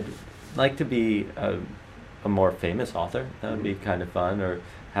 I'd like to be a more famous author. That would be kind of fun, or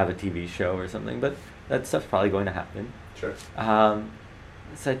have a TV show or something. But that stuff's probably going to happen. Sure.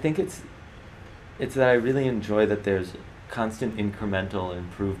 So I think it's that I really enjoy that there's constant incremental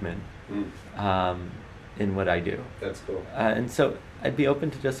improvement in what I do. That's cool. And so I'd be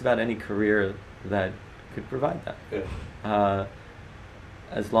open to just about any career that could provide that. Yeah.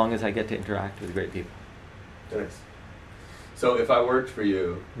 As long as I get to interact with great people. Nice. So if I worked for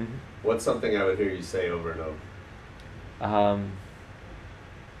you, what's something I would hear you say over and over?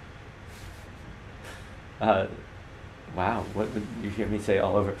 Wow, what would you hear me say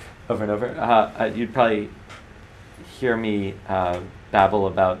over and over? You'd probably hear me babble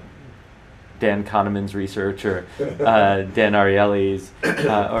about Dan Kahneman's research or Dan Ariely's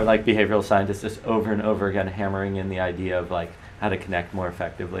or like behavioral scientists just over and over again hammering in the idea of like how to connect more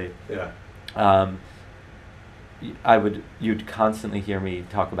effectively. Yeah. You'd constantly hear me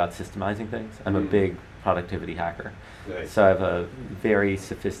talk about systemizing things. I'm a big productivity hacker. Nice. So I have a very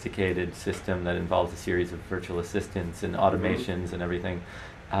sophisticated system that involves a series of virtual assistants and automations and everything.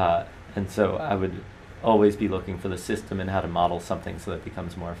 And so I would always be looking for the system and how to model something so that it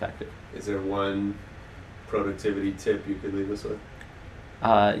becomes more effective. Is there one productivity tip you could leave us with?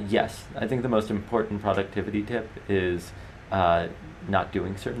 Yes. I think the most important productivity tip is not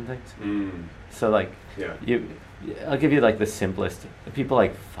doing certain things. So like, I'll give you like the simplest. People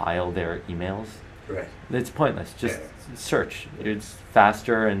like file their emails. Right. It's pointless. Just search. It's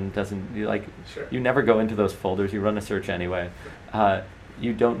faster and doesn't you never go into those folders. You run a search anyway.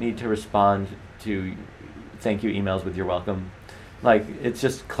 You don't need to respond to thank you emails with you're welcome. Like it's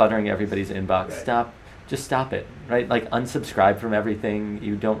just cluttering everybody's inbox. Right. Just stop it. Right? Like unsubscribe from everything.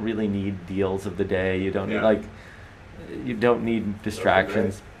 You don't really need deals of the day. You don't need you don't need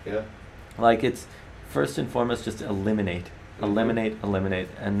distractions. Yeah. Like it's first and foremost just eliminate,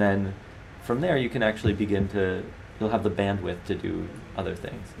 and then from there you can actually begin to, you'll have the bandwidth to do other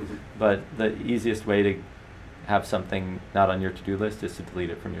things. But the easiest way to have something not on your to-do list is to delete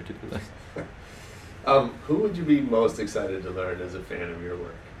it from your to-do list. Who would you be most excited to learn as a fan of your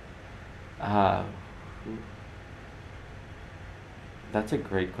work? That's a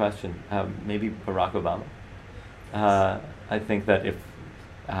great question. Maybe Barack Obama. I think that if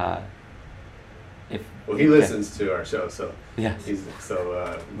well, he listens to our show, so yes, he's big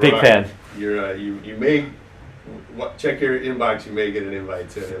Barack, fan. You're you may check your inbox. You may get an invite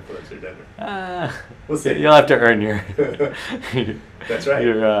to an influencer dinner. We'll see. You'll have to earn your. That's right.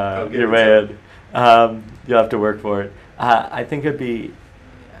 Your way in. You'll have to work for it. I think it'd be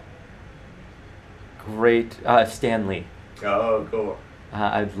great. Stan Lee. Oh, cool.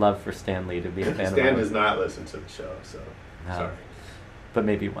 I'd love for Stan Lee to be a fan of Stan does not listen to the show, so sorry. But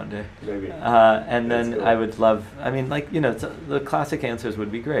maybe one day. Maybe. And then cool. I would love, I mean, like, the classic answers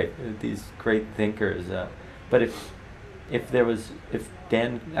would be great. These great thinkers. But if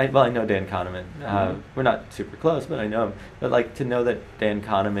Dan, I know Dan Kahneman. We're not super close, but I know him. But like to know that Dan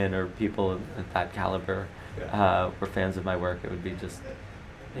Kahneman or people at that caliber were fans of my work, it would be just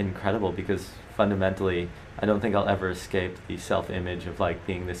incredible because fundamentally, I don't think I'll ever escape the self-image of like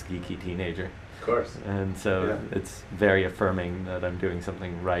being this geeky teenager. Of course. And so it's very affirming that I'm doing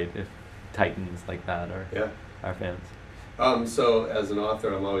something right if titans like that are fans. So as an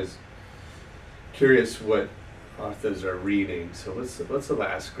author, I'm always curious what authors are reading. So what's the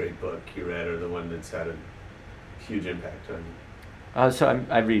last great book you read, or the one that's had a huge impact on you? So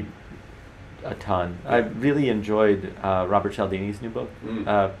I read a ton. I really enjoyed Robert Cialdini's new book,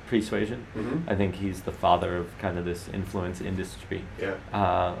 Persuasion. I think he's the father of kind of this influence industry.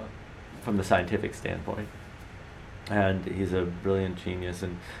 From the scientific standpoint. And he's a brilliant genius,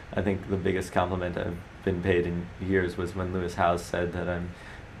 and I think the biggest compliment I've been paid in years was when Lewis Howes said that I'm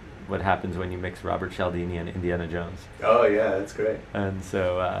what happens when you mix Robert Cialdini and Indiana Jones. Oh yeah, that's great. And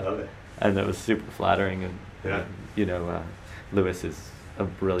so love it. And it was super flattering, and Lewis is a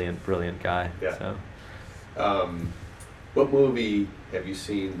brilliant guy. So what movie have you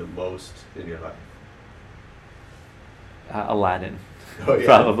seen the most in your life? Aladdin. Oh, yeah.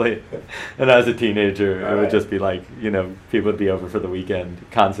 Probably. And as a teenager, All it would right. just be like, people would be over for the weekend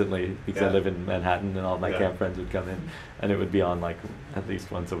constantly because I live in Manhattan, and all my camp friends would come in, and it would be on like at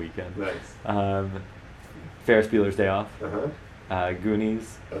least once a weekend. Nice. Ferris Bueller's Day Off.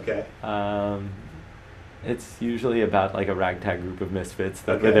 Goonies. Okay. It's usually about like a ragtag group of misfits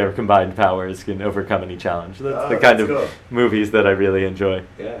that with their combined powers can overcome any challenge. That's the kind of cool. movies that I really enjoy.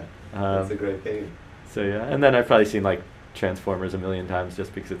 Yeah, that's a great thing. So and then I've probably seen like Transformers a million times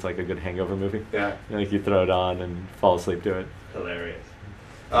just because it's like a good hangover movie. Yeah. Like you throw it on and fall asleep to it. Hilarious.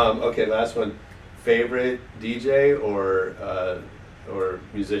 Okay, last one. Favorite DJ or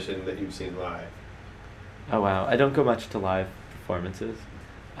musician that you've seen live? Oh wow, I don't go much to live performances.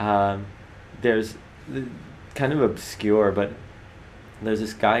 There's kind of obscure, but there's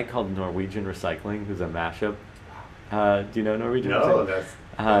this guy called Norwegian Recycling who's a mashup. Do you know Norwegian Recycling?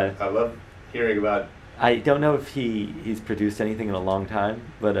 No, I love hearing about. I don't know if he's produced anything in a long time,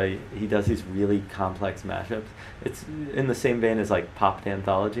 but he does these really complex mashups. It's in the same vein as like Pop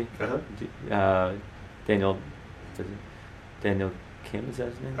Anthology. Daniel Kim, is that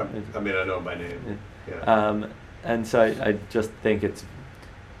his name? I mean, I know him by name. And so I just think it's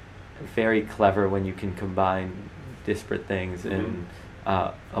very clever when you can combine disparate things in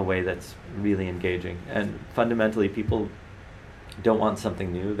a way that's really engaging. And fundamentally, people don't want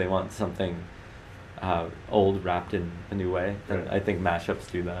something new. They want something old wrapped in a new way. And I think mashups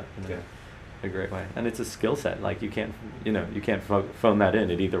do that in a great way. And it's a skill set. Like you can't phone that in.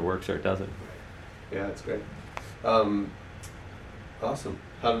 It either works or it doesn't. Yeah, it's great. Awesome.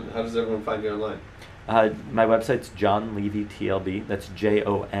 How does everyone find you online? My website's Jon Levy TLB. That's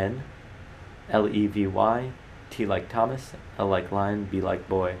JON LEVY, T like Thomas, L like lion, B like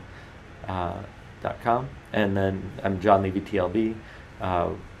boy, .com. And then I'm Jon Levy TLB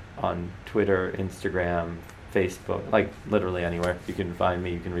on Twitter, Instagram, Facebook, like literally anywhere. You can find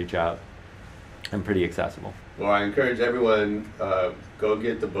me, you can reach out. I'm pretty accessible. Well, I encourage everyone, go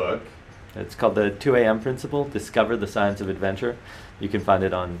get the book. It's called The 2 a.m. Principle, Discover the Science of Adventure. You can find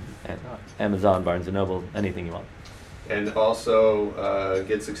it on Amazon, Barnes & Noble, anything you want. And also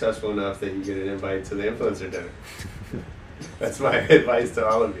get successful enough that you get an invite to the influencer dinner. That's my advice to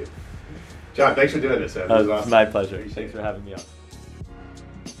all of you. Jon, thanks for doing this. It was awesome. It's my pleasure. Thanks for having me on.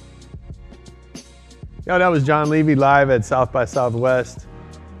 That was Jon Levy live at South by Southwest.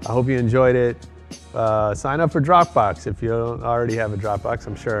 I hope you enjoyed it. Sign up for Dropbox if you don't already have a Dropbox.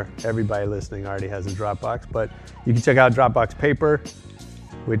 I'm sure everybody listening already has a Dropbox, but you can check out Dropbox Paper,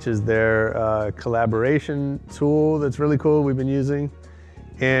 which is their collaboration tool that's really cool we've been using.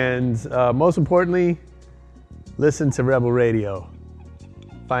 And most importantly, listen to Rebel Radio.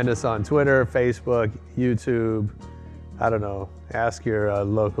 Find us on Twitter, Facebook, YouTube. I don't know, ask your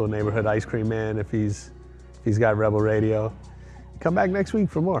local neighborhood ice cream man if he's got Rebel Radio. Come back next week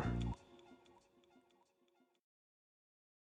for more.